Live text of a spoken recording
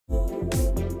Hey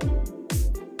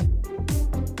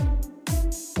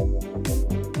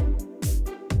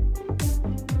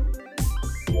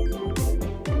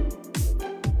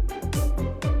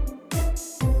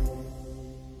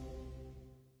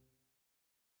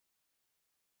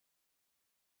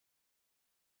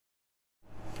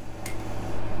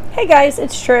guys,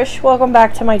 it's Trish. Welcome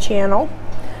back to my channel.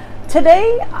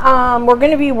 Today we're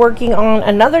going to be working on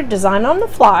another design on the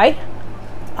fly.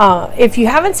 If you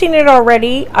haven't seen it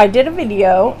already, I did a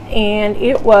video and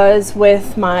it was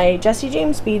with my Jesse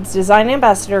James Beads Design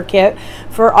Ambassador Kit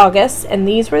for August, and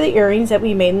these were the earrings that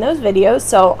we made in those videos,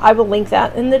 so I will link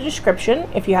that in the description.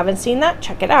 If you haven't seen that,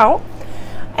 check it out.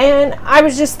 And I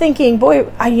was just thinking,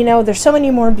 boy, you know, there's so many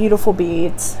more beautiful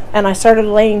beads, and I started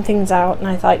laying things out and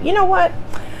I thought, you know what?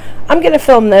 I'm going to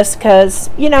film this because,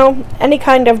 you know, any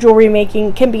kind of jewelry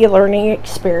making can be a learning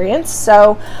experience.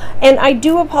 So, and I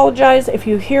do apologize if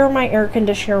you hear my air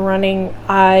conditioner running.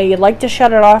 I like to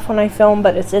shut it off when I film,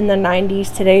 but it's in the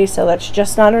 90s today, so that's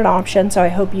just not an option. So I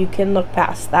hope you can look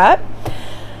past that.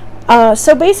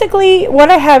 So basically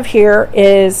what I have here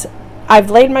is I've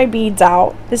laid my beads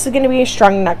out. This is going to be a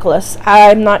strung necklace.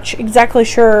 I'm not exactly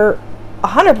sure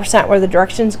 100% where the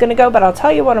direction is going to go, but I'll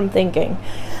tell you what I'm thinking.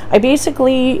 I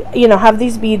basically, you know, have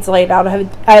these beads laid out,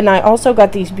 and I also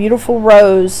got these beautiful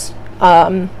rose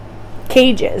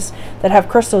cages that have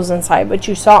crystals inside, but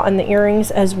you saw in the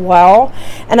earrings as well,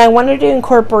 and I wanted to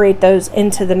incorporate those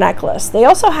into the necklace. They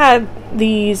also had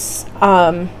these,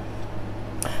 I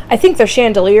think they're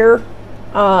chandelier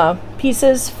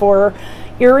pieces for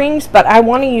earrings, but I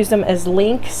want to use them as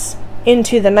links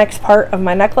into the next part of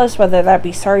my necklace, whether that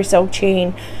be sari silk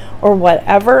chain or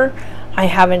whatever. I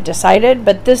haven't decided,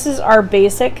 but this is our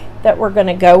basic that we're going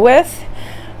to go with.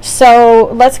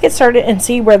 So let's get started and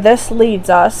see where this leads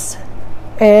us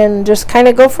and just kind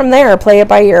of go from there, play it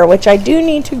by ear, which I do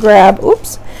need to grab,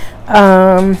 oops,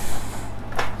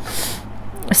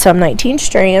 some 19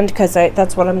 strand, because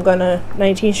that's what I'm going to,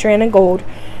 19 strand of gold,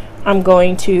 I'm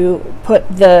going to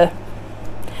put the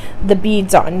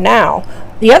beads on. Now,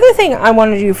 the other thing I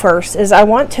want to do first is I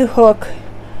want to hook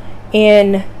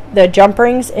in the jump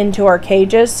rings into our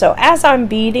cages. So as I'm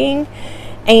beading,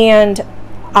 and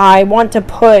I want to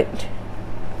put,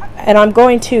 and I'm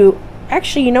going to,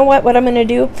 actually, you know what I'm going to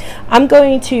do? I'm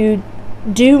going to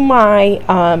do my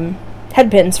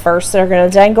head pins first. They're going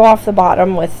to dangle off the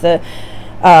bottom with the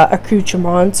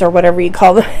accoutrements or whatever you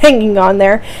call them hanging on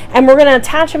there, and we're going to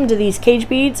attach them to these cage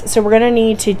beads. So we're going to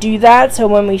need to do that, so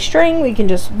when we string we can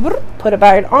just put it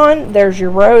right on. There's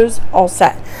your rose all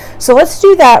set. So let's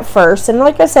do that first. And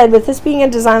like I said, with this being a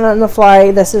design on the fly,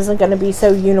 this isn't going to be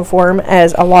so uniform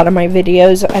as a lot of my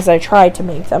videos, as I try to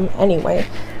make them anyway.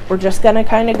 We're just going to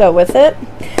kind of go with it.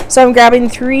 So I'm grabbing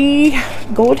 3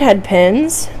 gold head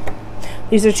pins.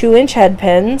 These are 2-inch head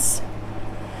pins,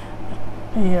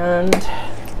 and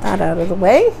that out of the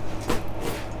way.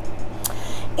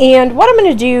 And what I'm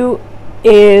going to do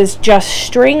is just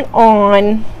string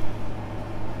on,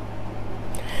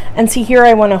 and see here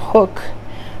I want to hook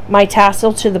my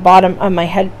tassel to the bottom of my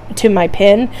head, to my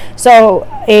pin, so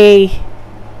a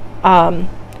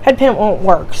head pin won't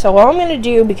work. So what I'm going to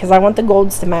do, because I want the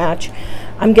golds to match,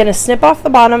 I'm going to snip off the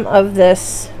bottom of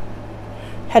this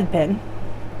head pin,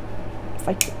 if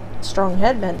I can, strong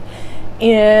head pin,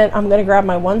 and I'm going to grab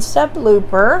my 1-step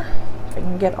looper, if I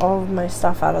can get all of my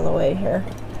stuff out of the way here,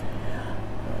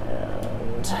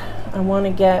 and I want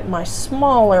to get my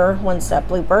smaller 1-step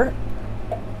looper,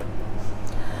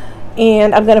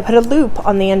 and I'm going to put a loop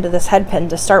on the end of this head pin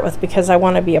to start with, because I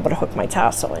want to be able to hook my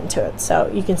tassel into it. So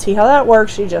you can see how that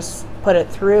works. You just put it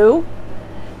through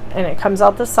and it comes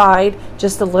out the side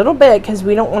just a little bit, because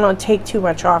we don't want to take too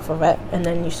much off of it, and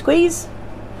then you squeeze.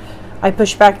 I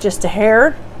push back just a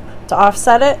hair to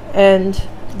offset it, and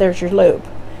there's your loop.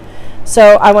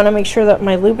 So I want to make sure that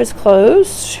my loop is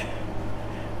closed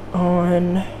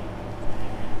on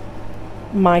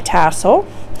my tassel.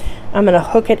 I'm going to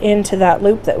hook it into that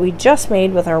loop that we just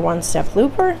made with our 1-step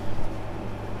looper.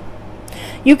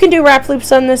 You can do wrap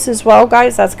loops on this as well,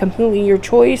 guys. That's completely your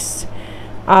choice.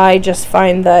 I just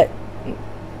find that,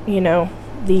 you know,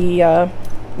 the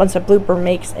 1-step looper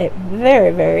makes it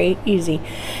very, very easy.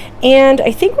 And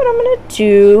I think what I'm going to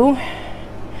do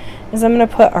is I'm going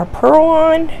to put our pearl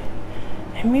on,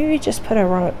 and maybe just put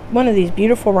one of these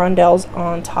beautiful rondelles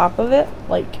on top of it,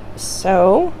 like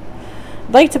so.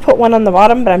 I'd like to put one on the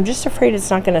bottom, but I'm just afraid it's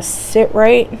not going to sit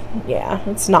right. Yeah,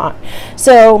 it's not.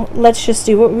 So let's just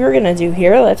do what we were going to do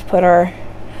here. Let's put our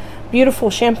beautiful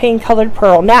champagne colored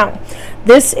pearl. Now,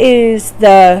 this is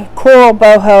the coral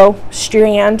boho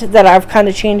strand that I've kind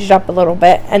of changed up a little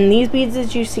bit. And these beads,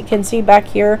 as you can see back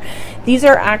here, these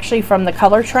are actually from the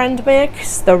Color Trend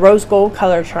mix, the rose gold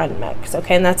Color Trend mix.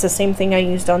 Okay, and that's the same thing I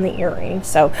used on the earring.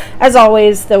 So, as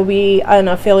always, there'll be an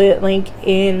affiliate link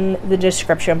in the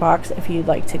description box if you'd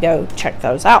like to go check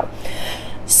those out.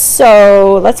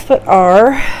 So, let's put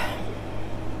our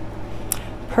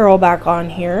pearl back on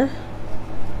here.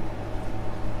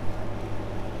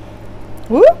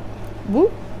 Whoop,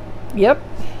 whoop. Yep.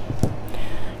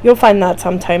 You'll find that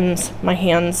sometimes my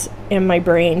hands and my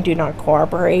brain do not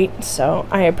cooperate, so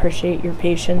I appreciate your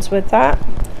patience with that.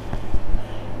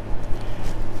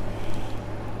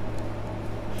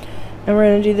 And we're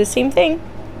going to do the same thing.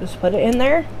 Just put it in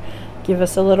there. Give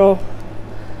us a little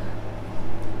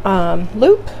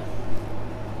loop.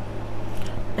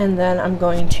 And then I'm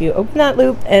going to open that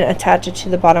loop and attach it to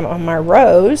the bottom of my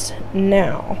rose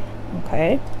now.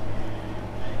 Okay.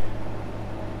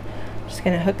 Just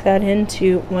going to hook that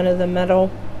into one of the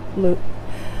metal loop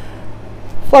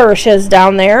flourishes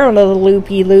down there, one of the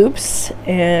loopy loops,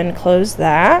 and close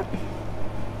that.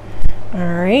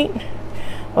 Alright.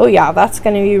 Oh yeah, that's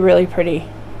going to be really pretty.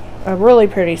 A really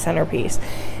pretty centerpiece.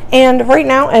 And right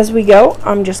now, as we go,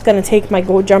 I'm just going to take my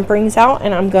gold jump rings out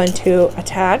and I'm going to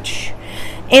attach.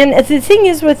 And the thing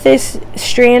is with this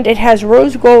strand, it has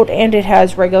rose gold and it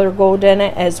has regular gold in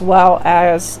it, as well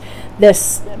as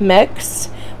this mix,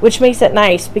 which makes it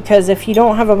nice because if you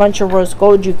don't have a bunch of rose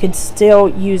gold, you can still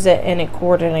use it and it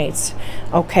coordinates.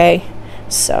 Okay,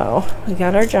 so we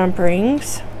got our jump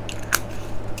rings.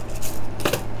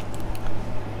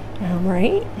 All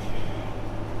right.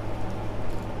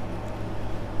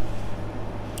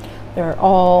 They're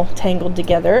all tangled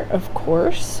together, of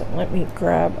course. Let me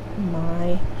grab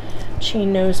my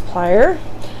chain nose plier.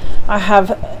 I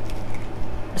have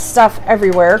stuff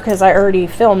everywhere because I already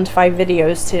filmed 5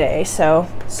 videos today, so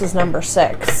this is number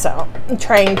 6. So I'm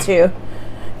trying to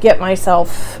get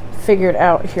myself figured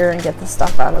out here and get the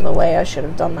stuff out of the way. I should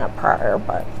have done that prior,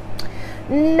 but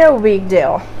no big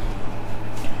deal.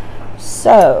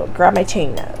 So grab my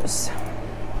chain nose.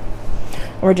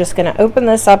 We're just going to open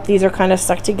this up. These are kind of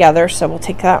stuck together, so we'll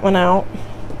take that one out.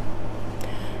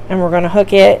 And we're going to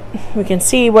hook it. We can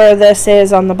see where this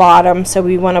is on the bottom, so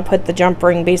we want to put the jump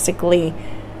ring basically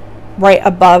right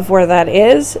above where that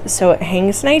is, so it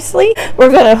hangs nicely. We're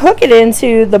going to hook it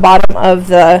into the bottom of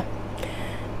the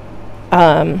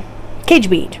cage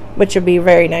bead, which would be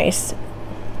very nice.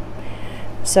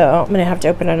 So I'm going to have to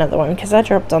open another one because that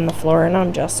dropped on the floor and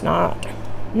I'm just not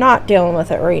dealing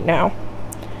with it right now.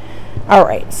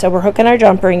 Alright, so we're hooking our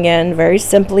jump ring in. Very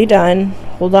simply done.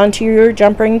 Hold on to your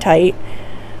jump ring tight.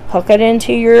 Hook it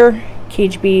into your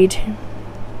cage bead.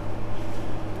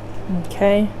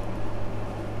 Okay.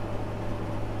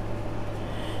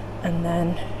 And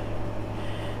then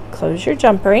close your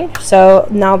jump ring. So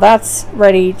now that's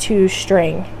ready to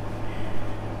string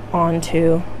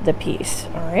onto the piece.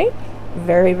 Alright.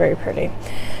 Very, very pretty.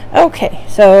 Okay,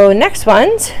 so next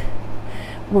ones,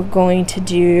 we're going to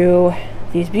do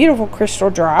these beautiful crystal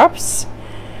drops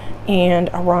and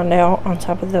a rondelle on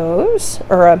top of those,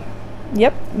 or a,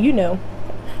 yep, you know,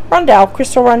 rondelle,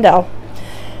 crystal rondelle.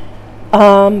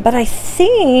 But I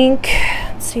think,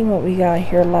 let's see what we got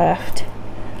here left.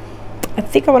 I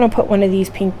think I want to put one of these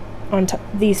pink on top,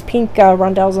 these pink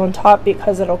rondelles on top,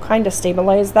 because it'll kind of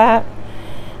stabilize that.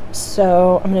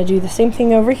 So I'm going to do the same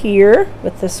thing over here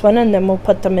with this one, and then we'll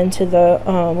put them into the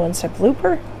one-step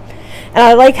looper. And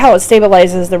I like how it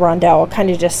stabilizes the rondelle. It kind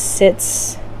of just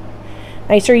sits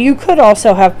nicer. You could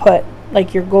also have put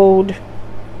like your gold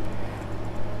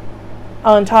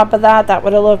on top of that. That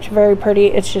would have looked very pretty.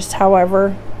 It's just,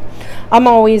 however, I'm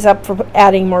always up for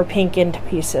adding more pink into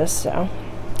pieces. So,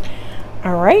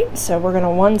 alright, so we're going to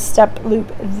one-step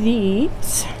loop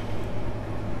these.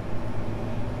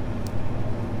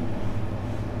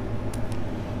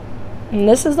 And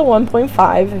this is the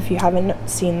 1.5 if you haven't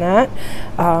seen that.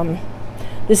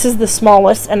 This is the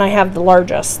smallest, and I have the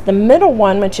largest. The middle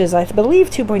one, which is I believe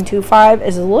 2.25,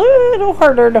 is a little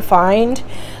harder to find.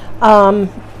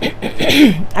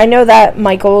 I know that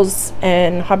Michaels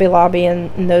and Hobby Lobby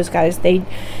and those guys, they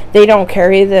don't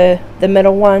carry the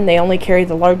middle one. They only carry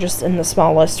the largest and the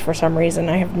smallest for some reason.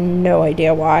 I have no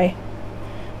idea why,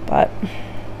 but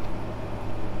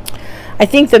I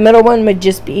think the middle one would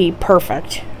just be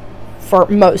perfect for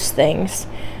most things.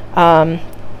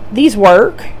 These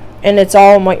work, and it's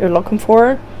all in what you're looking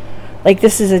for. Like,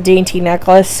 this is a dainty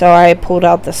necklace, so I pulled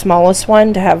out the smallest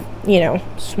one to have, you know,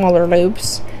 smaller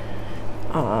loops.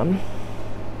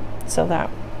 So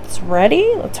that's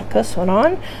ready. Let's hook this one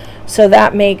on. So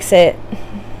that makes it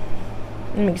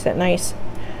It makes it nice.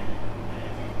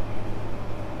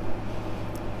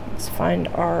 Let's find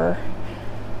our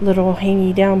little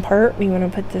hangy down part. We want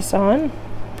to put this on.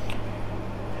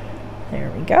 There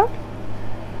we go.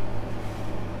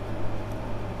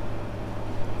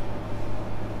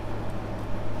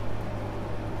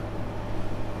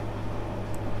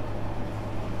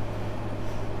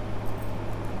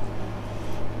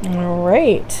 All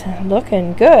right,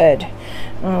 looking good.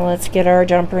 Let's get our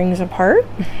jump rings apart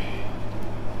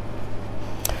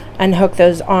and hook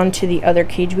those onto the other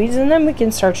cage beads, and then we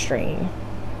can start stringing.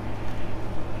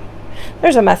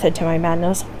 There's a method to my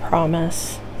madness, I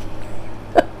promise.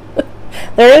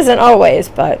 There isn't always,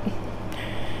 but,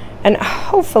 and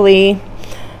hopefully,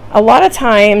 a lot of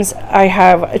times I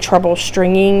have trouble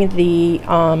stringing the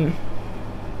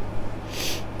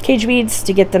cage beads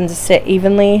to get them to sit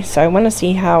evenly, so I want to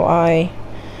see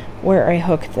where I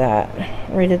hook that,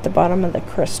 right at the bottom of the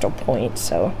crystal point.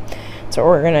 So that's what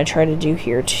we're going to try to do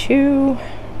here too.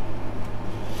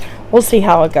 We'll see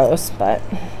how it goes, but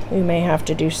we may have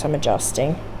to do some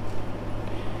adjusting.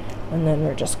 And then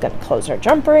we're just going to close our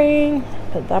jump ring,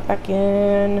 put that back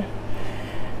in,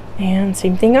 and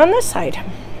same thing on this side.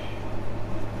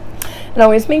 And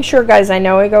always make sure, guys, I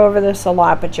know I go over this a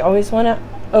lot, but you always want to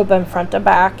open front to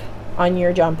back on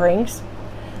your jump rings.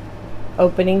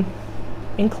 Opening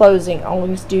and closing,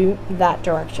 always do that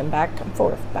direction, back and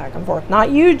forth. Not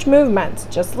huge movements,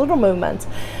 just little movements.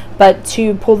 But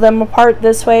to pull them apart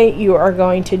this way, you are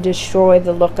going to destroy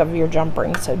the look of your jump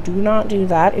ring. So do not do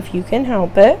that if you can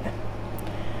help it.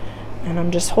 And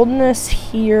I'm just holding this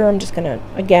here. I'm just gonna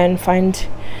again find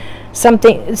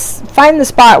something, find the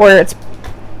spot where it's,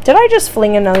 did I just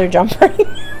fling another jump ring?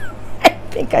 I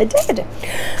think I did.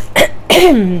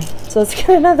 So let's get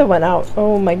another one out.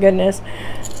 Oh my goodness.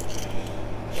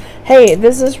 Hey,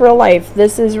 this is real life.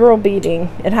 This is real beading.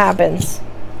 It happens.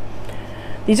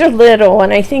 These are little,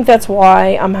 and I think that's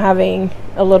why I'm having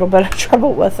a little bit of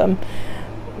trouble with them,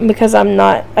 because I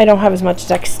don't have as much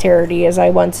dexterity as I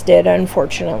once did,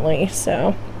 unfortunately.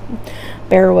 So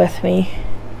bear with me.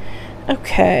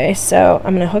 Okay, so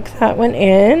I'm going to hook that one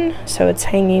in so it's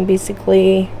hanging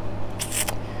basically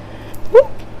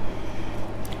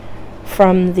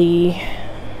from the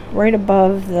right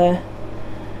above the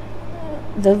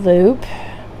loop,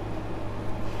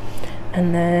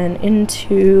 and then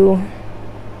into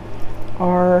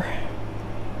our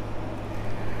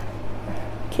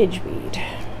cage bead.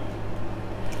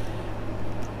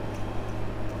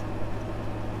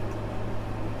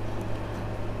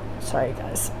 Sorry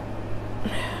guys,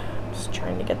 just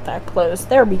trying to get that closed.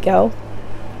 There we go.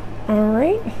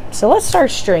 Alright, so let's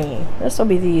start stringing. This will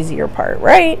be the easier part,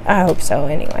 right? I hope so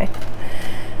anyway.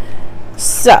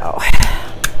 So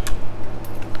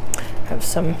have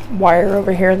some wire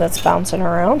over here that's bouncing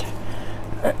around.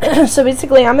 So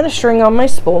basically I'm going to string on my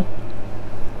spool.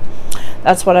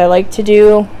 That's what I like to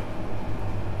do.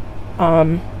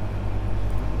 I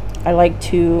like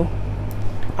to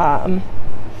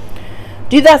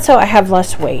do that so I have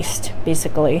less waste,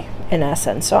 basically, in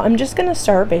essence. So I'm just going to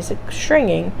start basic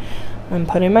stringing. I'm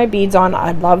putting my beads on.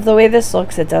 I love the way this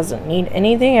looks. It doesn't need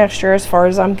anything extra as far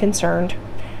as I'm concerned.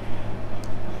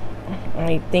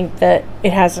 I think that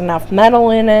it has enough metal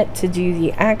in it to do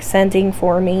the accenting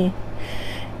for me,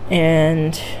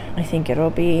 and I think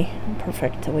it'll be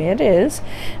perfect the way it is.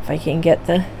 If I can get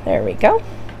the, there we go.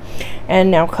 And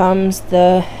now comes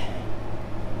the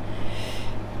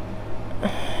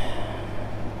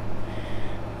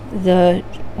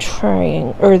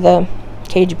triangle, or the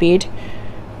cage bead.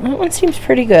 That one seems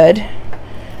pretty good.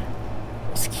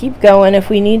 Let's keep going. If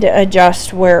we need to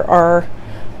adjust where our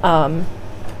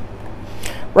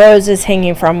rose is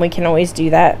hanging from, we can always do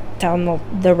that down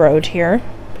the road here.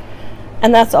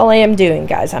 And that's all I am doing,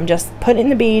 guys. I'm just putting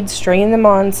the beads, stringing them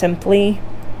on simply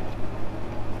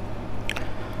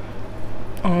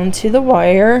onto the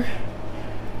wire.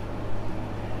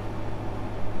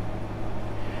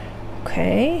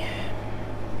 Okay.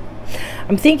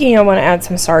 I'm thinking I want to add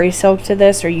some sari silk to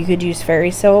this, or you could use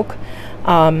fairy silk.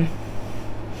 I've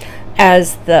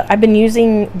been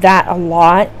using that a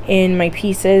lot in my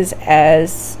pieces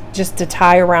as just to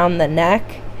tie around the neck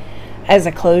as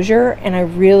a closure, and I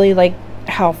really like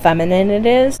how feminine it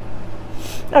is.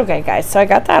 Okay guys, so I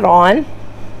got that on.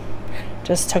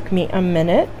 Just took me a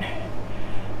minute.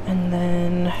 And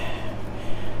then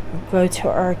we'll go to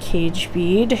our cage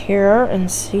bead here and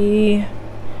see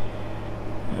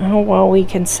how well we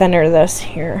can center this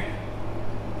here.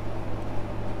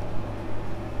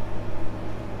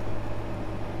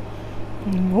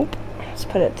 Nope. Let's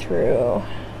put it through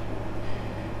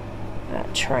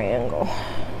that triangle.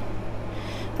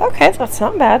 Okay, that's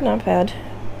not bad, not bad.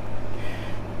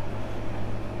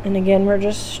 And again, we're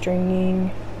just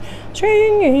stringing,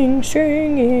 stringing,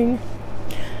 stringing,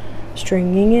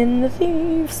 stringing in the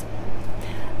thieves.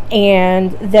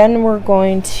 And then we're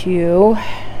going to,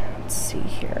 let's see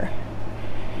here,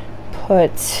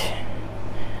 put,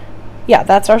 yeah,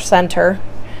 that's our center.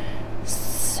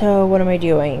 So what am I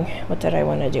doing? What did I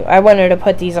want to do? I wanted to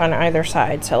put these on either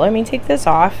side. So let me take this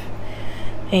off.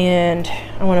 And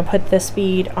I want to put this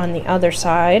bead on the other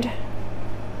side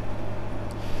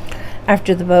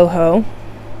after the boho.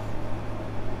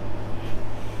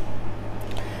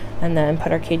 And then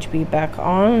put our cage bead back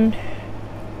on.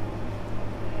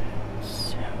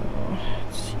 So,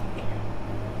 let's see.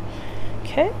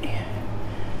 Okay.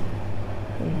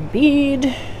 And the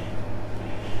bead.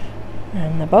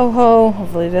 And the boho.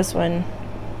 Hopefully this one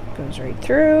goes right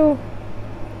through.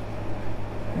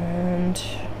 And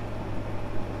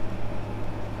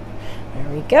there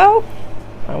we go.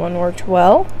 That one worked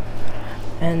well.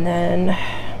 And then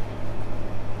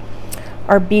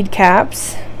our bead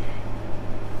caps.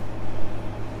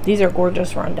 These are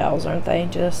gorgeous rondelles, aren't they?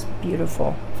 Just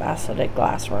beautiful faceted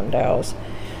glass rondelles.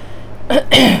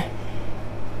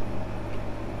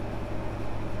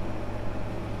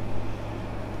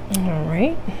 All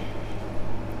right.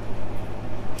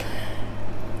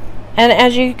 And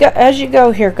as you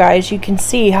go here, guys, you can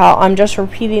see how I'm just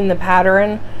repeating the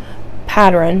pattern.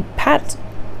 I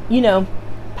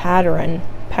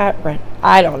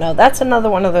don't know. That's another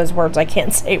one of those words I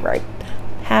can't say right.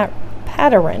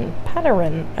 Pattern. I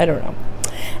don't know.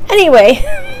 Anyway,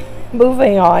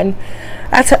 moving on.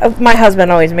 That's my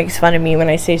husband always makes fun of me when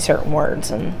I say certain words,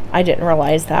 and I didn't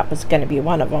realize that was going to be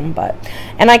one of them.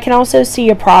 And I can also see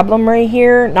a problem right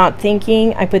here. Not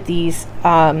thinking. I put these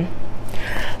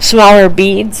smaller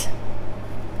beads,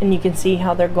 and you can see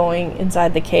how they're going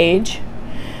inside the cage,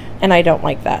 and I don't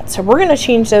like that. So we're going to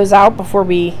change those out before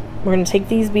we're going to take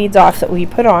these beads off that we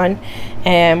put on,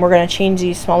 and we're going to change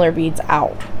these smaller beads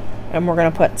out, and we're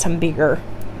going to put some bigger,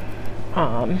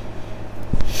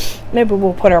 maybe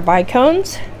we'll put our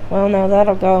bicones. Well, no,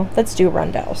 that'll go. Let's do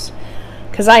rondelles,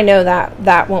 because I know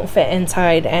that won't fit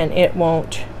inside and it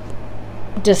won't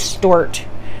distort.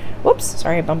 Whoops,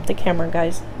 sorry, I bumped the camera,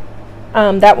 guys.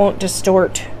 That won't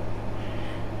distort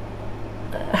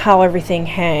how everything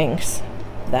hangs.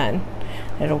 Then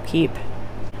it'll keep.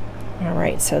 All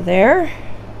right, so there.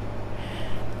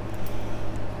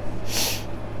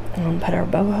 And put our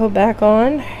boho back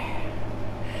on.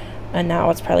 And now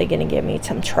it's probably going to give me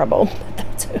some trouble, but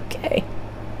that's okay.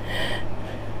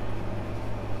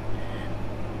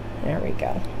 There we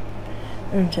go.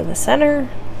 Into the center.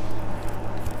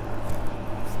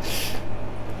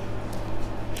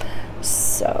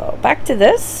 So back to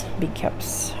this, bead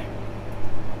caps.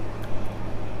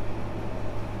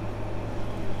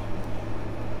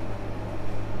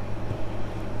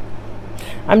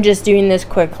 I'm just doing this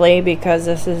quickly because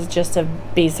this is just a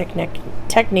basic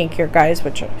technique here, guys,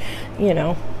 which, you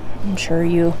know, I'm sure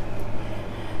you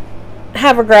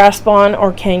have a grasp on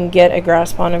or can get a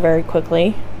grasp on it very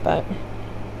quickly. But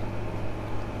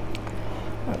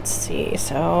let's see.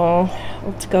 So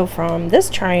let's go from this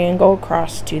triangle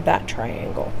across to that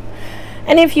triangle.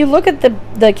 And if you look at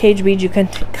the cage beads, you can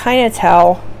kind of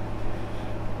tell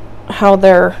how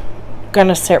they're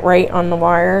gonna sit right on the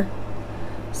wire.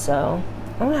 So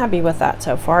I'm happy with that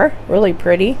so far. Really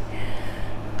pretty.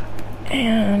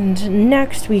 And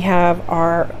next we have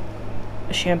our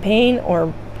champagne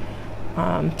or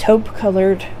taupe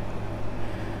colored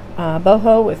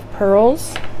boho with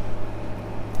pearls.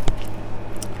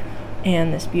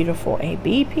 And this beautiful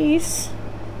AB piece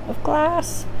of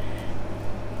glass.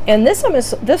 And this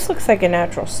looks like a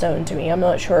natural stone to me. I'm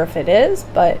not sure if it is,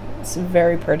 but it's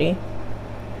very pretty.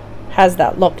 Has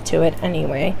that look to it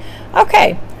anyway.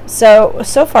 Okay, so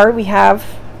far we have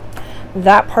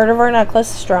that part of our necklace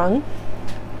strung.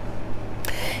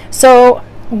 So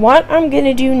what I'm going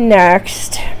to do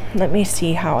next, let me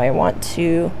see how I want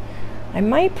to, I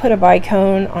might put a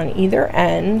bicone on either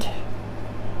end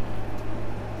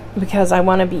because I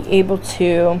want to be able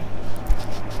to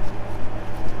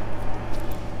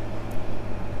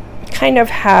kind of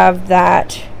have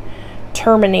that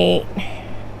terminate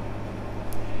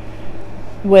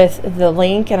with the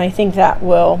link, and I think that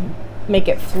will make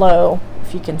it flow.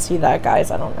 If you can see that, guys,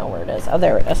 I don't know where it is. Oh,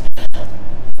 there it is.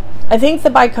 I think the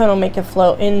bicone will make it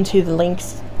flow into the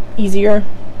links easier.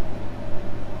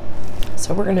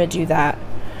 So we're gonna do that.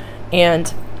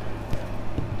 And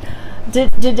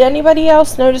did anybody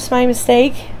else notice my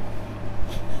mistake?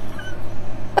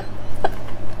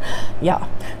 Yeah.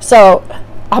 So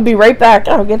I'll be right back.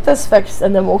 I'll get this fixed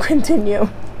and then we'll continue.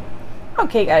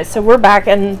 Okay, guys, so we're back,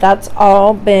 and that's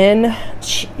all been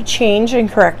changed and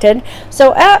corrected.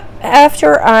 So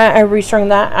after I restrung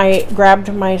that, I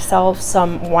grabbed myself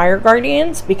some wire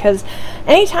guardians, because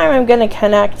anytime I'm going to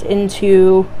connect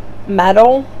into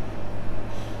metal,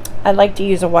 I like to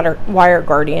use a wire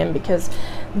guardian, because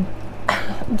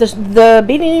the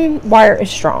beading wire is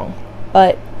strong,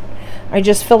 but I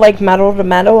just feel like metal to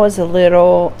metal is a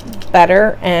little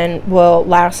better and will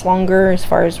last longer as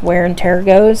far as wear and tear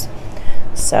goes.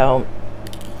 So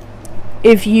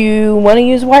if you want to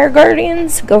use wire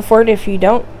guardians, go for it. If you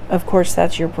don't, of course,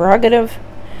 that's your prerogative.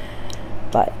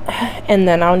 But, and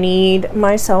then I'll need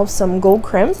myself some gold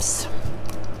crimps.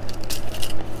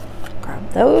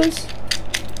 Grab those.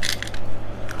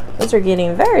 Those are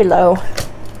getting very low.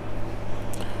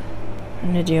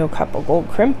 I'm going to do a couple gold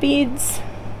crimp beads.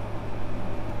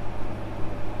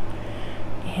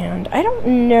 And I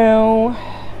don't know,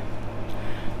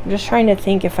 I'm just trying to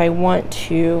think if I want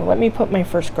to, let me put my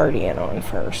first guardian on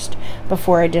first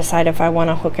before I decide if I want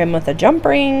to hook in with a jump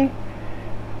ring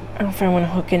or if I want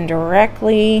to hook in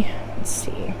directly. Let's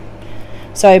see.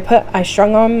 So I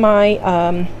strung on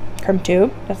my crimp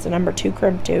tube, that's the number 2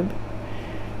 crimp tube,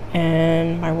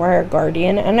 and my wire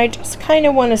guardian, and I just kind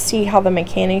of want to see how the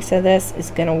mechanics of this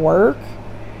is going to work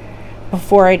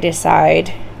before I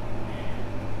decide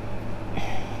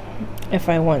if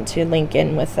I want to link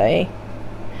in with a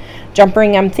jump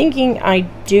ring. I'm thinking I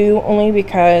do, only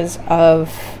because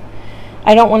of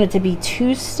I don't want it to be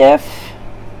too stiff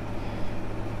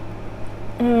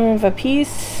of a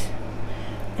piece,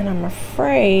 and I'm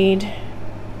afraid,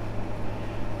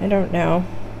 I don't know.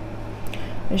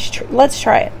 Let's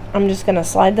try it. I'm just gonna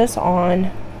slide this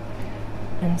on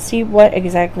and see what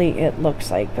exactly it looks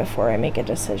like before I make a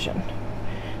decision.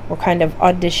 We're kind of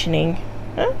auditioning.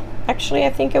 Actually, I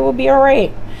think it will be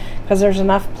alright, because there's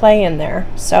enough play in there.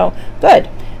 So, good.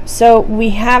 So,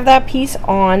 we have that piece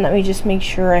on. Let me just make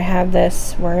sure I have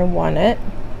this where I want it.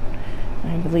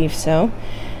 I believe so.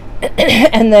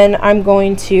 And then I'm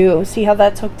going to see how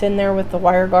that's hooked in there with the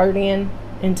wire guardian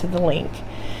into the link.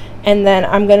 And then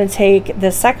I'm going to take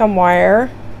the second wire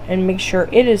and make sure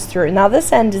it is through. Now,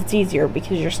 this end is easier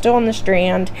because you're still on the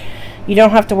strand. You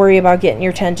don't have to worry about getting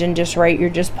your tension just right.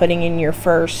 You're just putting on your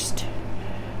first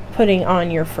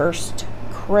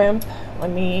crimp. Let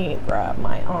me grab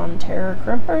my On Terra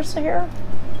crimpers here.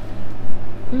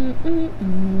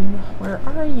 Where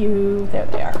are you? There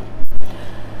they are.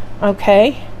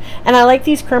 Okay, and I like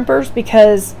these crimpers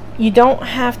because you don't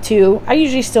have to, I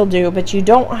usually still do, but you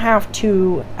don't have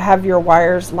to have your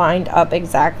wires lined up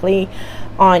exactly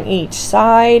on each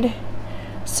side,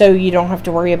 so you don't have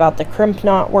to worry about the crimp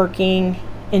not working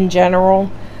in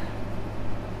general,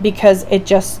 because it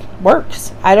just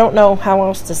works. I don't know how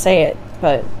else to say it,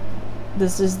 but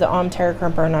this is the On Terra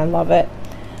crimper and I love it.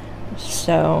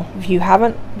 So if you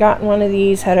haven't gotten one of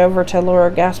these, head over to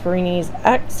Laura Gasparini's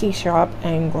Etsy shop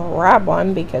and grab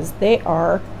one, because they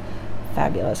are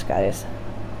fabulous, guys.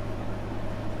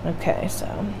 Okay,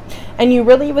 so, and you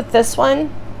really, with this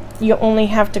one, you only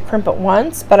have to crimp it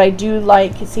once, but I do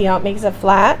like, see how it makes it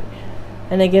flat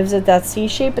and it gives it that C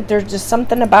shape, but there's just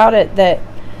something about it that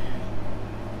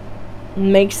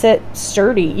makes it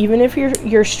sturdy. Even if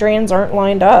your strands aren't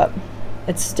lined up,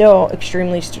 it's still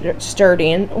extremely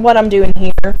sturdy. And what I'm doing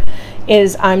here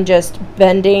is I'm just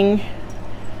bending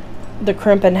the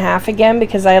crimp in half again,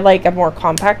 because I like a more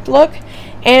compact look.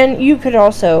 And you could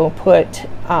also put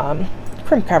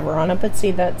crimp cover on it, but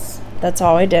see, that's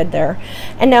all I did there.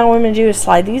 And now what I'm going to do is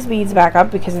slide these beads back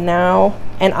up, because now,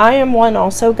 and I am one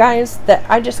also, guys, that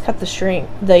I just cut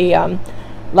the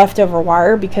leftover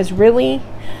wire, because really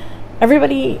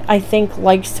everybody, I think,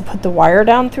 likes to put the wire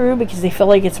down through because they feel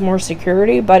like it's more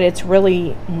security, but it's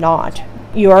really not.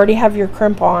 You already have your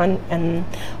crimp on, and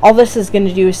all this is going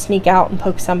to do is sneak out and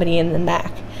poke somebody in the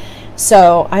neck.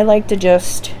 So I like to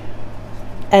just,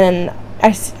 and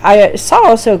I saw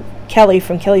also Kelly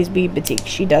from Kelly's Bead Boutique.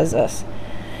 She does this,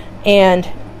 and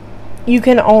you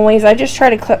can always, I just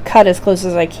try to cut as close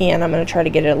as I can. I'm going to try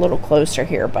to get it a little closer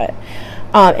here, but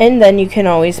and then you can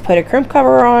always put a crimp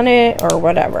cover on it or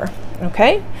whatever.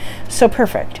 Okay, so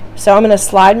perfect. So I'm going to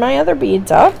slide my other beads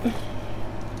up,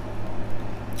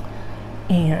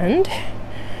 and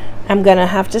I'm going to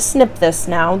have to snip this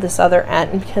now, this other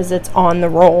end, because it's on the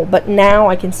roll. But now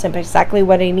I can snip exactly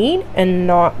what I need and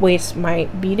not waste my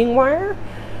beading wire.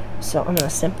 So I'm going to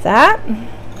snip that.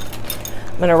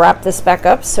 I'm going to wrap this back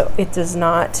up so it does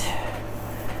not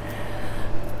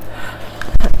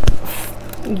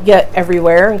get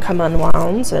everywhere and come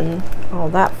unwound and all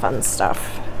that fun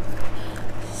stuff.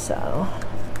 So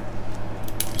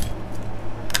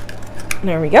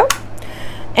there we go.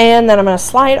 And then I'm going to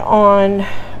slide on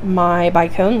my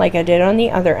bicone like I did on the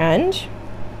other end,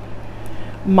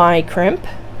 my crimp,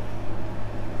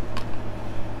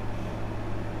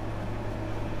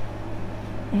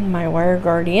 my wire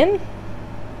guardian,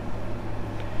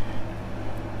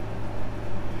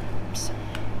 oops.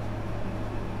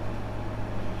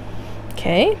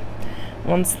 Okay,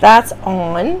 once that's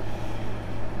on,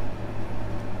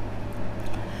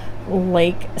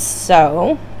 like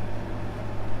so,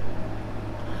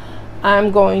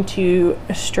 I'm going to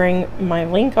string my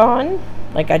link on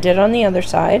like I did on the other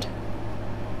side.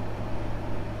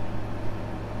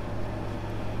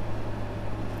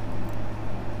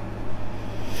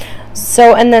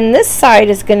 So, and then this side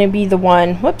is going to be the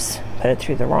one, whoops, put it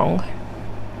through the wrong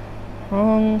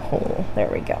hole. There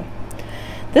we go.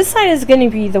 This side is going to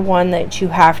be the one that you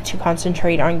have to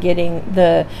concentrate on getting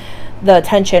the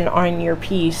tension on your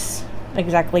piece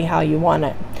exactly how you want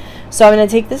it. So I'm going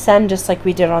to take this end just like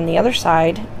we did on the other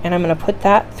side, and I'm going to put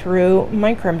that through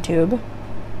my crimp tube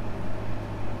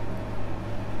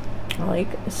like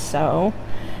so.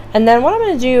 And then what I'm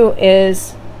going to do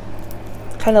is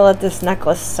kind of let this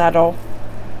necklace settle.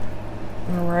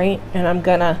 All right, and I'm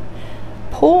going to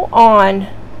pull on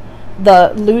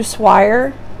the loose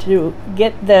wire to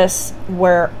get this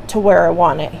where I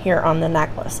want it here on the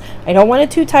necklace. I don't want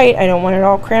it too tight. I don't want it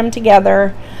all crammed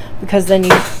together, because then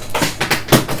you,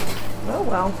 oh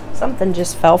well, something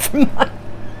just fell from my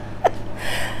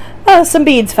some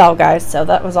beads fell, guys, so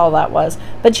that was all that was.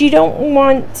 But you don't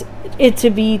want it to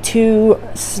be too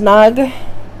snug.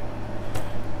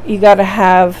 You got to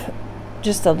have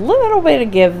just a little bit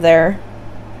of give there,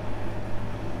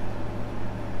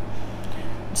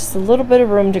 just a little bit of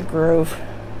room to groove.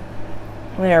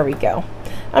 There we go.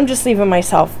 I'm just leaving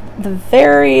myself the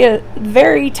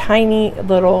very tiny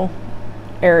little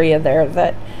area there,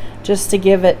 that just to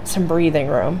give it some breathing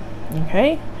room.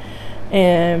 Okay,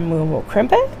 and we will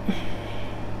crimp it.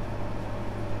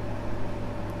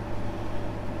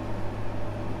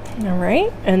 All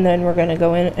right, and then we're going to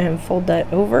go in and fold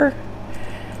that over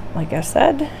like I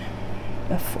said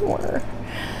before.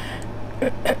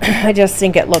 I just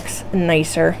think it looks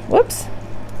nicer. Whoops.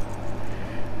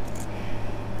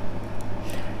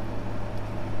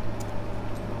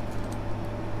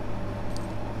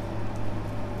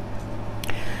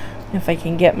 If I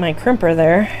can get my crimper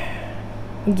there.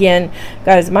 Again,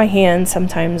 guys, my hands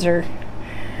sometimes are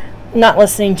not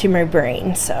listening to my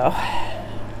brain, so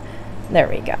there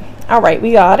we go. All right,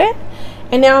 we got it.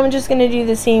 And now I'm just going to do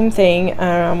the same thing.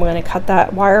 I'm going to cut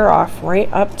that wire off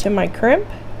right up to my crimp,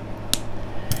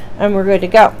 and we're good to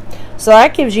go. So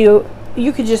that gives you,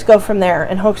 you could just go from there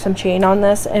and hook some chain on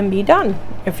this and be done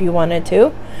if you wanted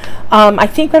to. I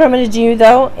think what I'm going to do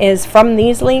though is from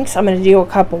these links, I'm going to do a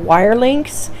couple wire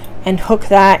links and hook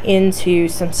that into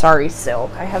some sari silk.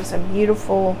 I have some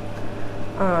beautiful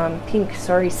pink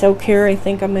sari silk here I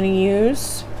think I'm going to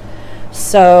use.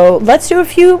 So let's do a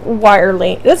few wire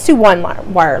link. Let's do one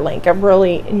wire link, a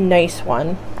really nice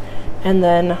one. And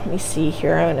then let me see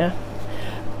here, I'm going to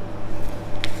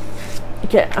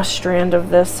get a strand of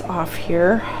this off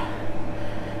here.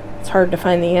 It's hard to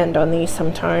find the end on these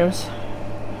sometimes.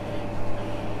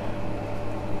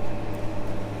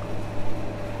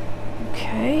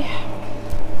 Okay.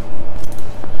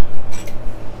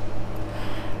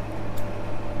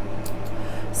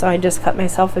 So I just cut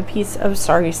myself a piece of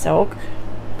sari silk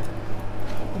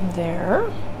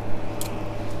there.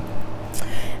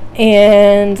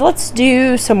 And let's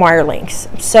do some wire links.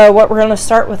 So what we're going to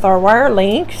start with our wire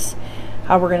links,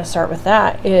 how we're going to start with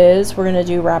that is we're going to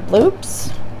do wrap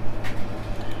loops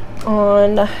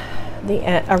on the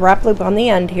end, a wrap loop on the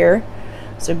end here.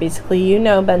 So basically, you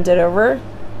know, bend it over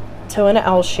to an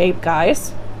L shape,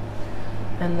 guys,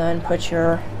 and then put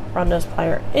your round nose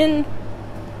plier in,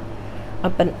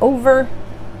 up and over,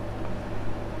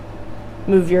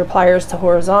 move your pliers to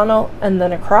horizontal and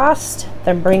then across,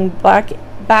 then bring back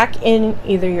in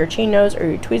either your chain nose or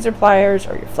your tweezer pliers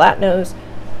or your flat nose,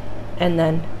 and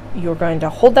then you're going to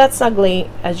hold that snugly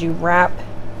as you wrap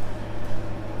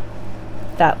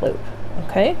that loop.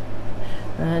 Okay,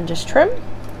 and just trim.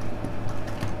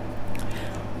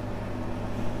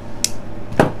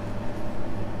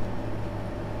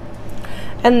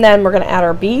 And then we're going to add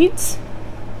our beads.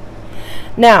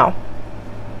 Now,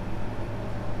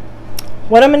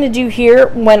 what I'm going to do here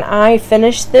when I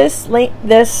finish this link,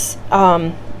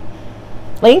 I'm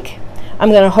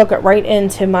going to hook it right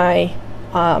into my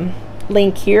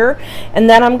link here, and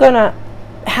then I'm going to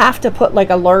have to put like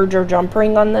a larger jump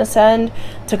ring on this end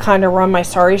to kind of run my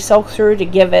sari silk through to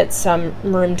give it some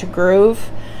room to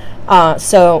groove.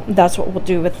 So that's what we'll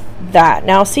do with that.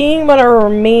 Now, seeing what our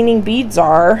remaining beads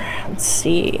are, let's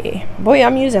see. Boy,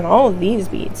 I'm using all of these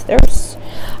beads.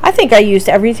 I think I used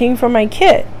everything from my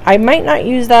kit. I might not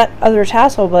use that other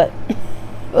tassel, but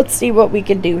let's see what we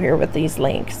can do here with these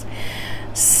links.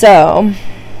 So,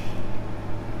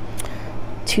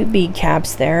 2 bead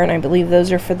caps there, and I believe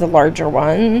those are for the larger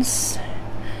ones.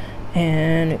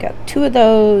 And we got 2 of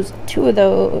those, 2 of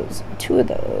those, 2 of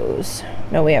those.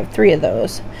 No, we have 3 of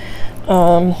those. I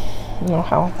don't know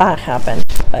how that happened,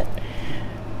 but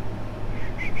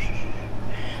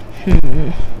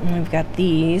and we've got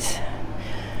these.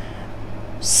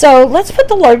 So let's put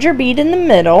the larger bead in the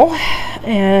middle,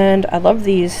 and I love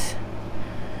these.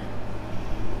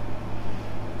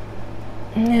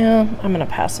 Yeah, I'm gonna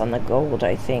pass on the gold,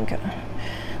 I think.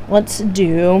 Let's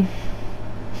do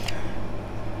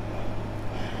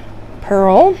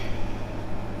pearl,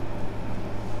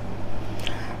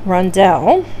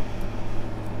 rondelle,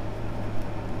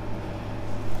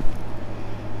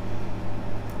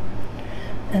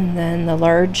 and then the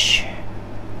large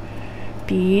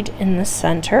bead in the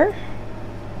center.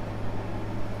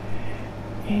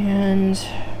 And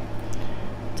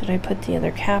did I put the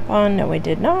other cap on? No, I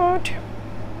did not.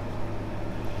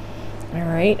 All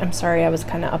right, I'm sorry I was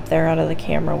kind of up there out of the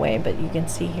camera way, but you can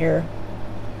see here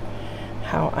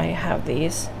how I have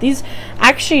these. These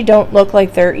actually don't look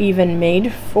like they're even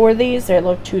made for these. They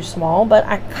look too small, but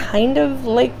I kind of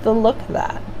like the look of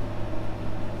that.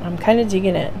 I'm kind of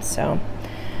digging it. So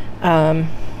with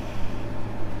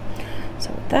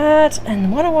that,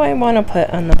 and what do I want to put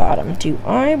on the bottom? Do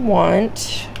I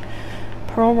want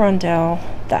pearl rondelle?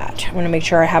 That. I want to make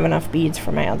sure I have enough beads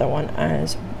for my other one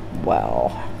as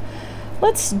well.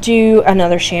 Let's do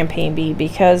another champagne bead,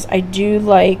 because I do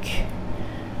like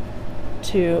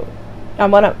to, I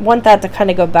want that to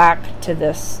kind of go back to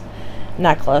this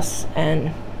necklace.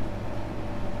 And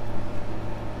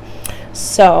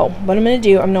so what I'm going to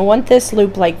do, I'm going to want this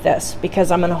loop like this, because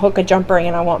I'm going to hook a jump ring,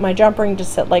 and I want my jump ring to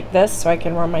sit like this so I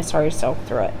can run my sari silk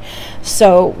through it.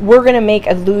 So we're going to make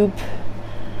a loop,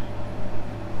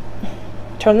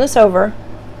 turn this over,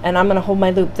 and I'm going to hold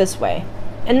my loop this way.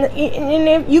 And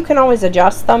you can always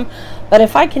adjust them, but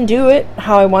if I can do it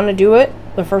how I want to do it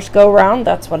the first go around,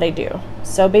 that's what I do.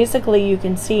 So basically you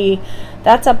can see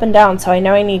that's up and down, so I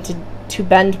know I need to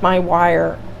bend my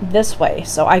wire this way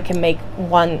so I can make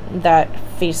one that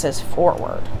faces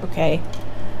forward. Okay,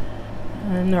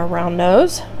 and a round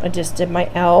nose. I just did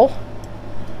my L.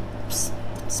 Oops,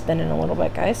 spinning a little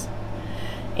bit, guys.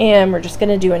 And we're just going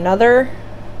to do another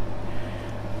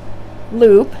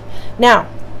loop. Now,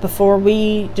 before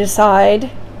we decide,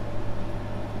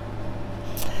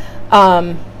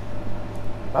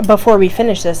 before we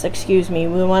finish this, excuse me,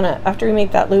 we want to, after we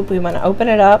make that loop, we want to open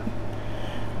it up,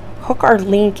 hook our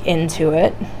link into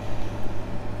it,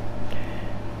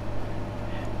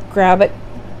 grab it,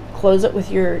 close it with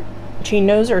your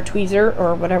chinos or tweezer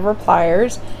or whatever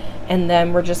pliers, and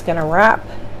then we're just going to wrap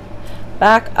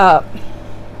back up,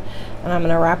 and I'm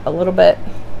going to wrap a little bit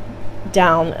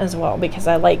down as well, because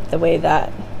I like the way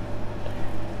that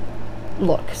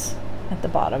looks at the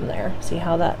bottom there. See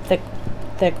how that thick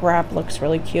wrap looks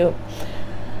really cute.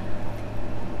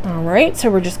 All right,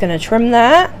 so we're just going to trim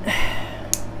that,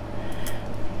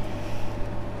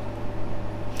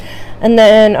 and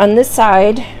then on this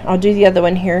side, I'll do the other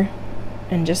one here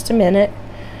in just a minute.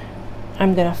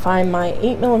 I'm going to find my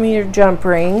 8mm jump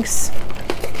rings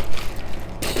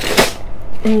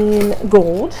in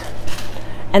gold,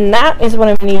 and that is what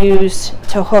I'm going to use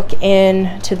to hook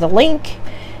in to the link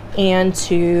and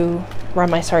to run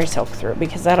my sari silk through,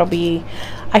 because that'll be,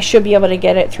 I should be able to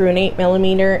get it through an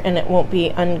 8mm and it won't be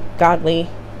ungodly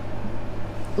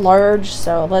large.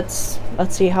 So let's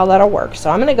see how that'll work. So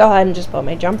I'm going to go ahead and just put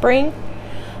my jump ring.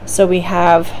 So we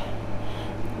have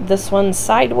this one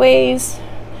sideways,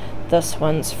 this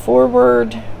one's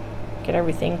forward, get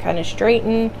everything kind of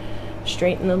straighten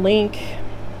the link,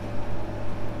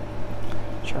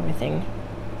 sure everything.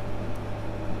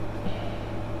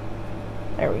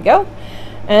 There we go.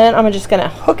 And I'm just going to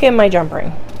hook in my jump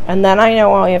ring. And then I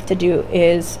know all I have to do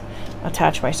is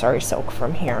attach my sari silk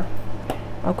from here.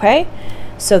 Okay,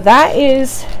 so that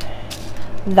is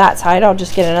that side. I'll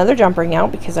just get another jump ring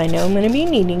out because I know I'm going to be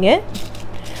needing it.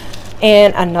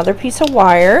 And another piece of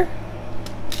wire.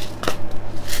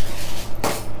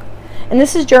 And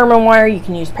this is German wire. You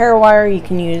can use para wire. You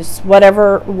can use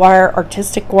whatever wire,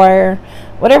 artistic wire,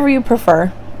 whatever you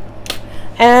prefer.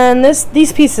 And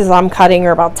these pieces I'm cutting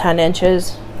are about 10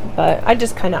 inches, but I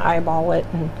just kind of eyeball it.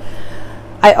 And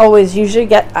I always usually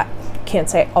get, I can't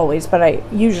say always, but I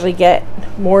usually get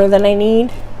more than I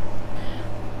need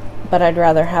but I'd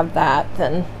rather have that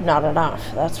than not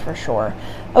enough, that's for sure.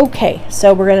 Okay,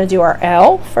 so we're going to do our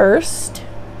L first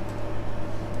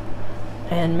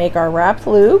and make our wrap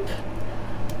loop.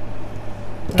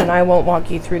 And I won't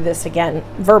walk you through this again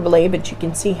verbally, but you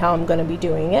can see how I'm going to be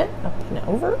doing it. Up and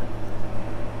over.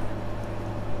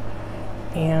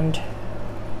 And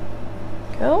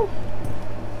go.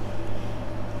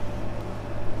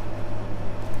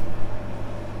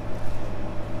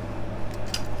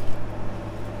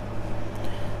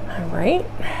 All right.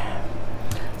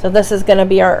 So this is going to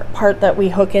be our part that we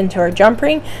hook into our jump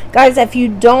ring. Guys, if you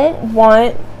don't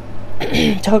want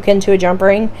to hook into a jump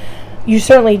ring, you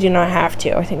certainly do not have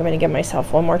to. I think I'm going to give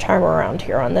myself one more time around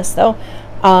here on this though.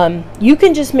 You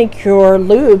can just make your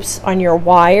loops on your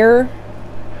wire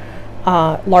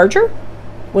larger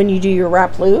when you do your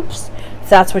wrap loops, if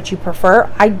that's what you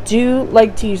prefer. I do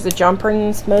like to use the jump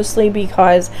rings mostly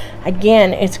because,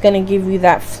 again, it's going to give you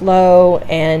that flow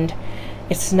and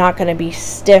it's not going to be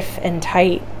stiff and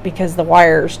tight because the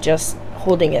wire's just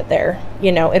holding it there.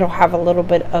 You know, it'll have a little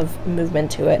bit of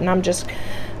movement to it, and I'm just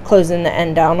closing the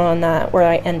end down on that where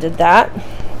I ended that.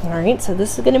 All right, so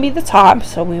this is going to be the top,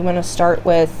 so we want to start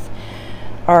with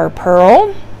our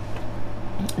pearl,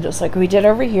 just like we did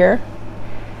over here,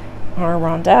 our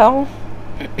rondelle.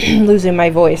 Losing my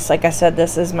voice, like I said,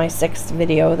 this is my 6th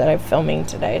video that I'm filming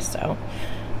today, so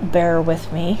bear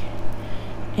with me.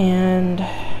 And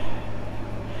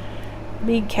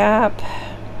bead cap,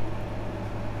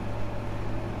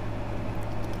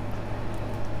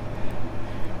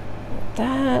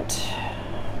 that.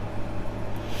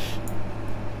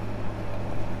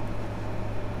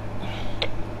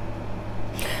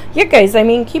 Yeah, guys, I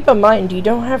mean, keep in mind, you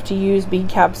don't have to use bead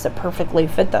caps that perfectly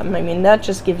fit them. I mean, that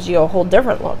just gives you a whole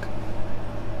different look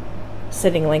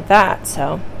sitting like that.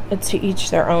 So it's to each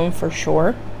their own for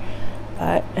sure.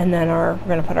 But, and then we're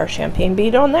going to put our champagne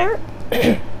bead on there.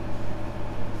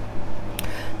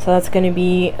 So that's going to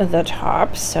be the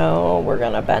top. So we're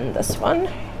going to bend this one.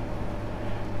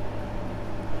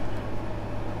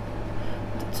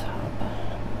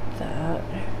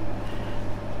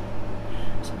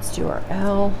 Do our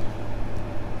L.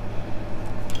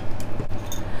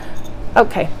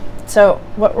 Okay, so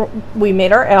we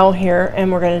made our L here,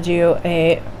 and we're going to do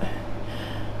a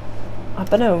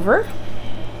up and over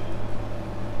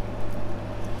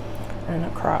and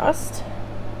across,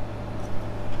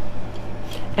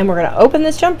 and we're going to open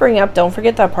this jump ring up. Don't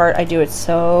forget that part. I do it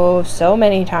so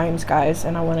many times, guys,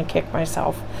 and I want to kick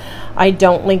myself. I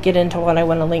don't link it into what I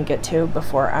want to link it to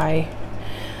before I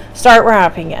start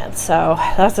wrapping it. So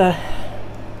that's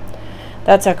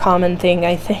a common thing,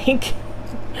 I think,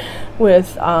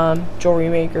 with jewelry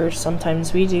makers.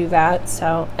 Sometimes we do that.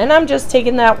 So, and I'm just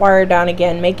taking that wire down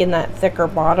again, making that thicker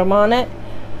bottom on it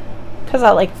because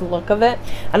I like the look of it.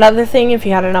 Another thing, if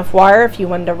you had enough wire, if you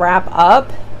wanted to wrap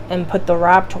up and put the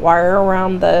wrapped wire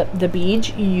around the beads,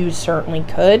 you certainly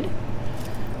could.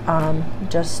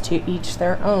 Just to each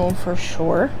their own for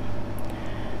sure.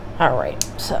 All right,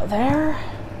 so there.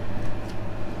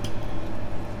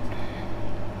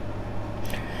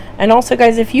 And also,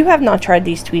 guys, if you have not tried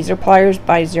these tweezer pliers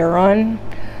by Xuron,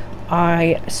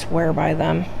 I swear by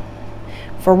them.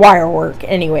 For wire work,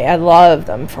 anyway. I love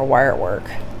them for wire work.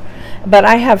 But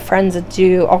I have friends that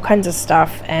do all kinds of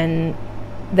stuff, and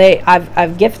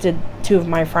I've gifted 2 of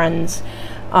my friends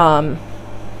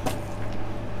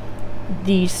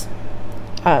these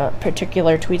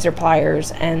particular tweezer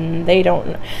pliers, and they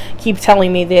don't keep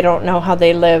telling me they don't know how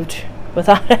they lived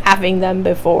without having them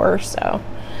before. So.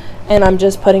 And I'm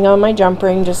just putting on my jump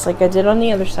ring just like I did on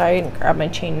the other side, and grab my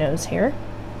chain nose here.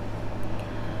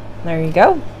 There you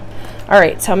go.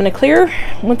 Alright, so I'm going to clear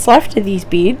what's left of these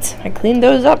beads. I cleaned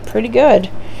those up pretty good.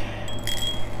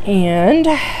 And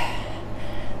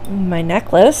my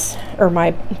necklace, or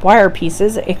my wire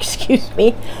pieces, excuse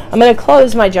me. I'm going to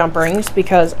close my jump rings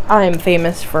because I'm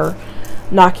famous for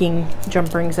knocking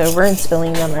jump rings over and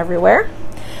spilling them everywhere.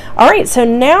 Alright, so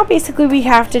now basically we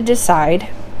have to decide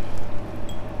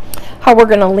how we're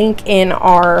going to link in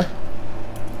our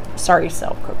sari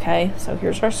silk. Okay, so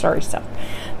here's our sari silk.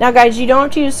 Now, guys, you don't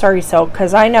have to use sari silk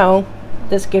because I know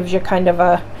this gives you kind of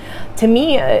a, to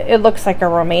me, it looks like a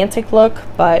romantic look,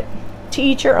 but to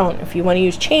each your own. If you want to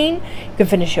use chain, you can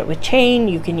finish it with chain.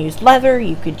 You can use leather.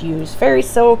 You could use fairy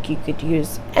silk. You could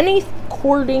use any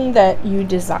cording that you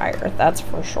desire. That's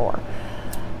for sure.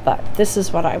 But this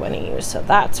is what I want to use, so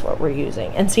that's what we're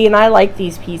using. And see, and I like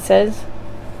these pieces.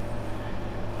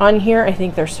 on here, I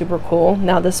think they're super cool.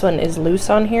 Now this one is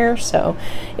loose on here, so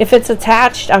if it's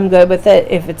attached, I'm good with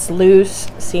it. If it's loose,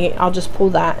 see, I'll just pull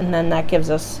that, and then that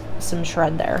gives us some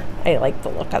shred there. I like the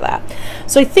look of that.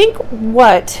 So I think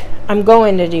what I'm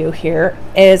going to do here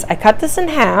is I cut this in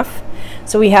half,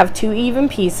 so we have 2 even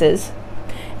pieces.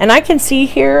 And I can see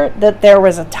here that there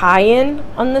was a tie-in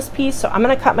on this piece, so I'm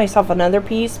going to cut myself another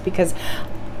piece because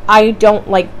I don't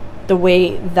like the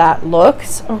way that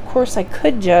looks. Of course, I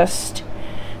could just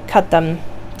cut them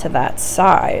to that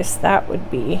size. That would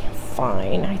be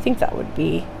fine. I think that would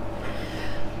be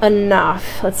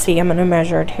enough. Let's see, I'm going to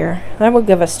measure it here. That will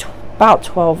give us about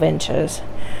 12 inches.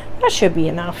 That should be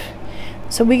enough.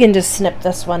 So we can just snip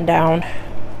this one down.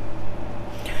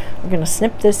 We're going to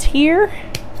snip this here.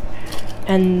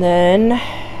 And then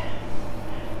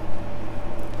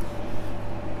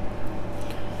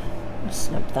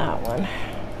snip that one.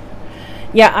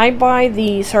 Yeah, I buy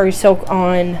the Sari Silk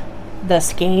on the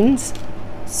skeins,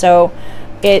 so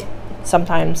it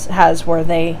sometimes has where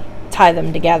they tie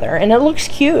them together, and it looks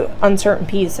cute on certain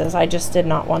pieces. I just did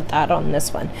not want that on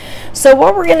this one. So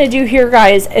what we're going to do here,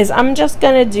 guys, is I'm just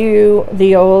going to do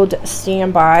the old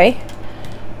standby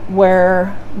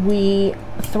where we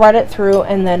thread it through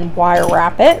and then wire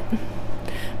wrap it,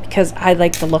 because I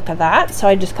like the look of that. So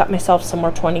I just cut myself some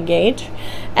more 20 gauge,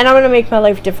 and I'm going to make my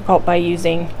life difficult by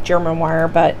using German wire,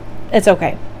 but it's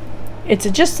okay. It's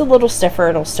just a little stiffer.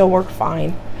 It'll still work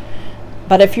fine.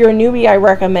 But if you're a newbie, I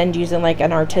recommend using like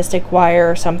an artistic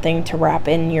wire or something to wrap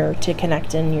in your, to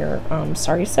connect in your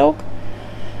Sari Silk.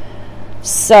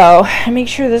 So make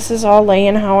sure this is all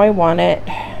laying how I want it.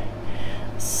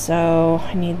 So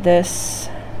I need this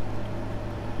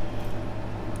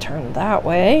turned that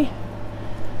way,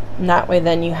 and that way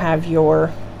then you have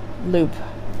your loop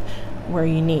where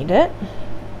you need it.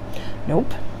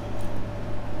 Nope.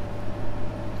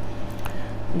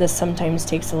 This sometimes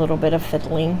takes a little bit of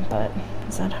fiddling, but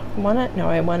is that how I want it? No,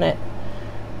 I want it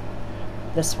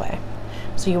this way.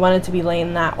 So you want it to be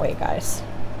laying that way, guys.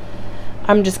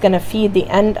 I'm just going to feed the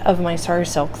end of my Sari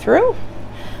Silk through,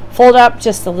 fold up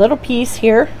just a little piece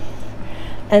here,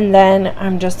 and then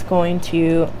I'm just going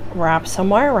to wrap some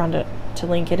wire around it to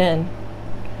link it in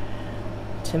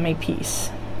to my piece.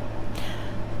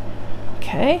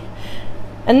 Okay,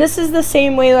 and this is the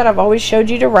same way that I've always showed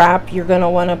you to wrap. You're going to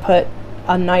want to put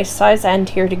a nice size end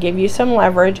here to give you some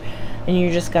leverage, and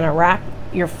you're just going to wrap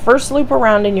your first loop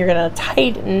around, and you're going to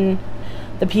tighten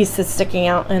the piece that's sticking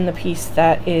out and the piece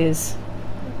that is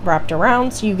wrapped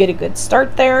around, so you get a good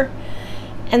start there.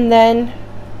 And then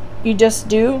you just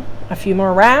do a few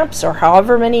more wraps, or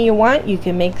however many you want. You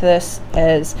can make this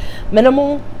as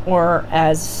minimal or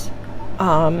as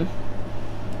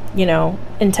you know,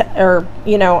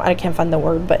 I can't find the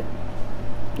word, but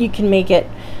you can make it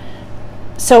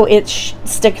so it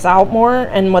sticks out more.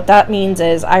 And what that means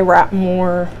is I wrap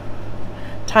more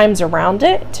times around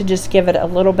it to just give it a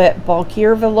little bit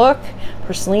bulkier of a look.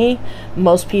 Personally,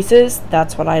 most pieces,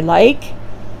 that's what I like,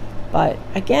 but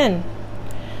again,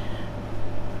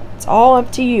 it's all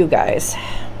up to you guys.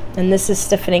 And this is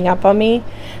stiffening up on me,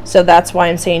 so that's why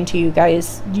I'm saying to you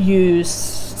guys, use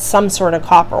some sort of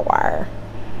copper wire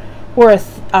or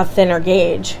a thinner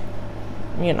gauge,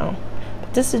 you know.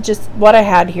 But this is just what I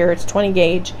had here. It's 20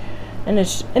 gauge, and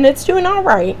it's doing all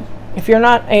right. If you're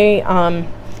not a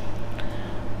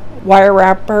wire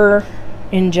wrapper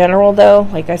in general, though,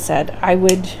 like I said,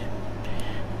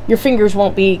 your fingers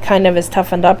won't be kind of as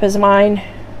toughened up as mine,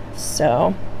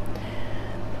 so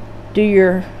do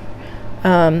your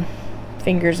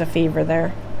fingers a favor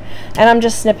there. And I'm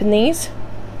just snipping these.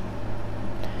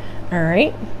 All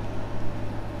right,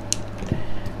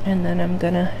 and then I'm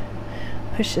gonna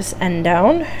push this end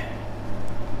down,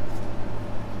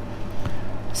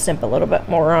 snip a little bit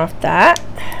more off that.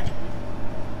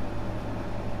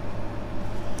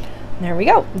 There we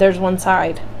go. There's one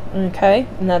side. Okay,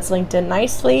 and that's linked in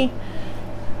nicely.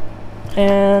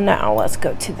 And now let's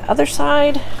go to the other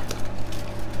side.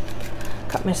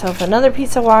 Cut myself another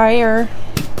piece of wire.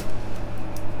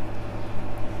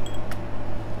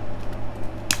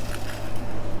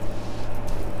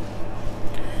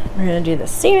 We're going to do the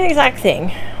same exact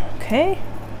thing. Okay,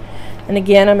 and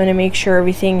again, I'm going to make sure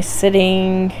everything's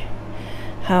sitting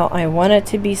how I want it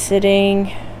to be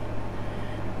sitting,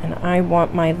 and I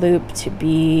want my loop to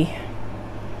be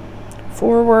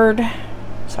forward.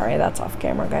 Sorry, that's off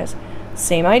camera, guys.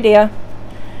 Same idea.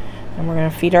 And we're going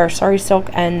to feed our Sari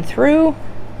Silk end through,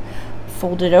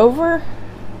 fold it over.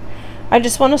 I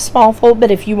just want a small fold, but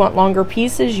if you want longer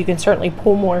pieces, you can certainly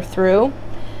pull more through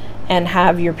and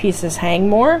have your pieces hang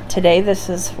more. Today, this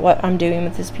is what I'm doing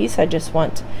with this piece. I just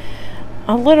want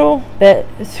a little bit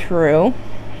through.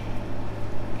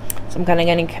 So I'm kind of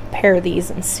going to compare these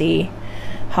and see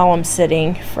how I'm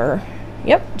sitting for,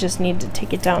 yep, just need to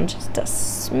take it down just a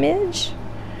smidge.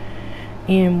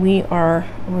 And we are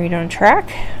right on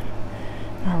track.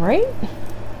 All right.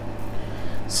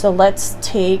 So let's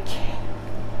take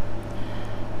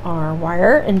our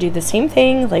wire and do the same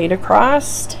thing, lay it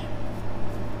across,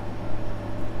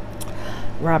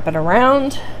 wrap it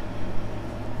around.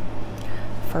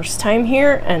 First time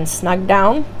here, and snug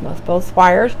down with both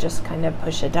wires, just kind of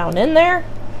push it down in there.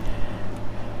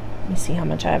 Let me see how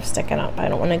much I have sticking up. I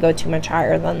don't want to go too much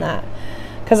higher than that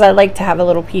because I like to have a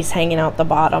little piece hanging out the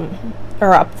bottom,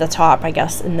 or up the top, I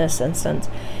guess, in this instance.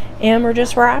 And we're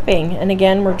just wrapping, and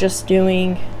again we're just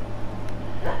doing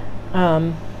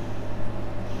some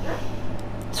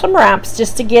wraps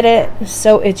just to get it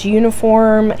so it's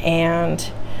uniform and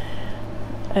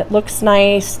it looks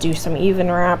nice. Do some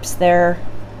even wraps there.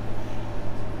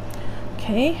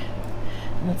 Okay,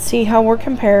 let's see how we're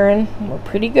comparing. We're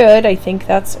pretty good. I think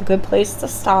that's a good place to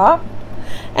stop.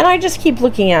 And I just keep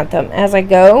looking at them as I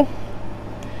go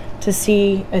to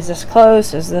see, is this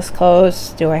close? Is this close?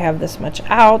 Do I have this much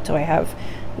out? Do I have,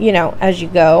 you know, as you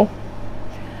go.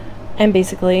 And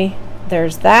basically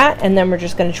there's that, and then we're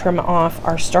just going to trim off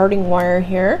our starting wire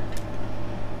here.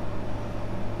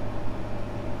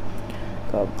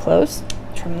 Go up close,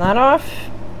 trim that off.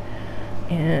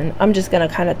 And I'm just going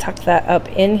to kind of tuck that up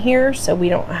in here so we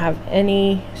don't have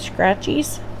any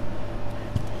scratchies.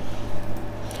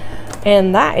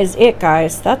 And that is it,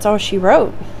 guys. That's all she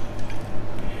wrote.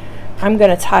 I'm going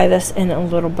to tie this in a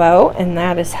little bow, and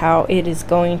that is how it is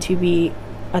going to be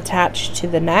attached to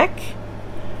the neck.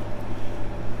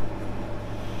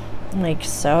 Like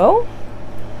so.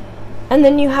 And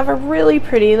then you have a really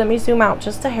pretty, let me zoom out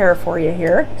just a hair for you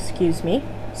here. Excuse me.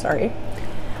 Sorry.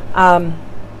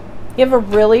 You have a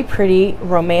really pretty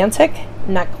romantic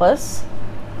necklace,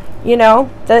 you know,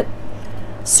 that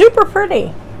super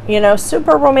pretty, you know,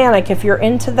 super romantic. If you're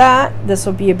into that, this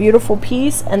will be a beautiful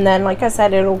piece. And then, like I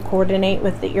said, it'll coordinate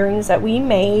with the earrings that we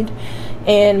made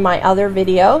in my other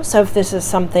video. So if this is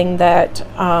something that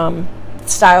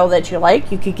style that you like,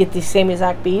 you could get the same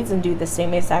exact beads and do the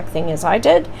same exact thing as I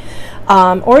did,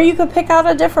 or you could pick out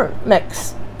a different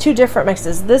mix. Two different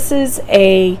mixes. This is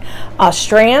a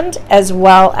strand as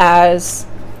well as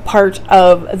part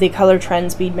of the Color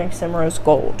Trends bead mix in rose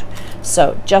gold.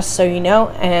 So just so you know,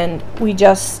 and we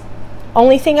just,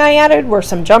 only thing I added were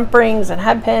some jump rings and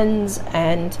head pins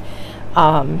and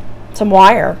some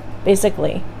wire,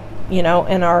 basically, you know,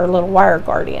 and our little wire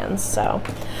guardians. So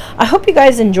I hope you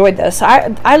guys enjoyed this.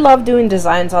 I love doing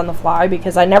designs on the fly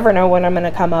because I never know what I'm going to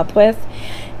come up with.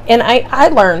 And I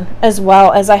learn as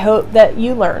well as I hope that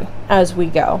you learn as we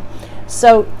go.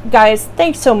 So guys,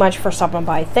 thanks so much for stopping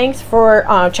by. Thanks for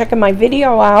checking my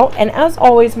video out. And as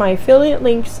always, my affiliate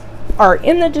links are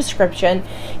in the description.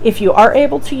 If you are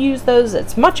able to use those,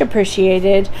 it's much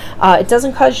appreciated. It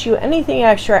doesn't cost you anything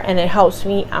extra and it helps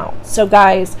me out. So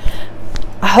guys,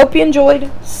 I hope you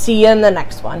enjoyed. See you in the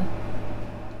next one.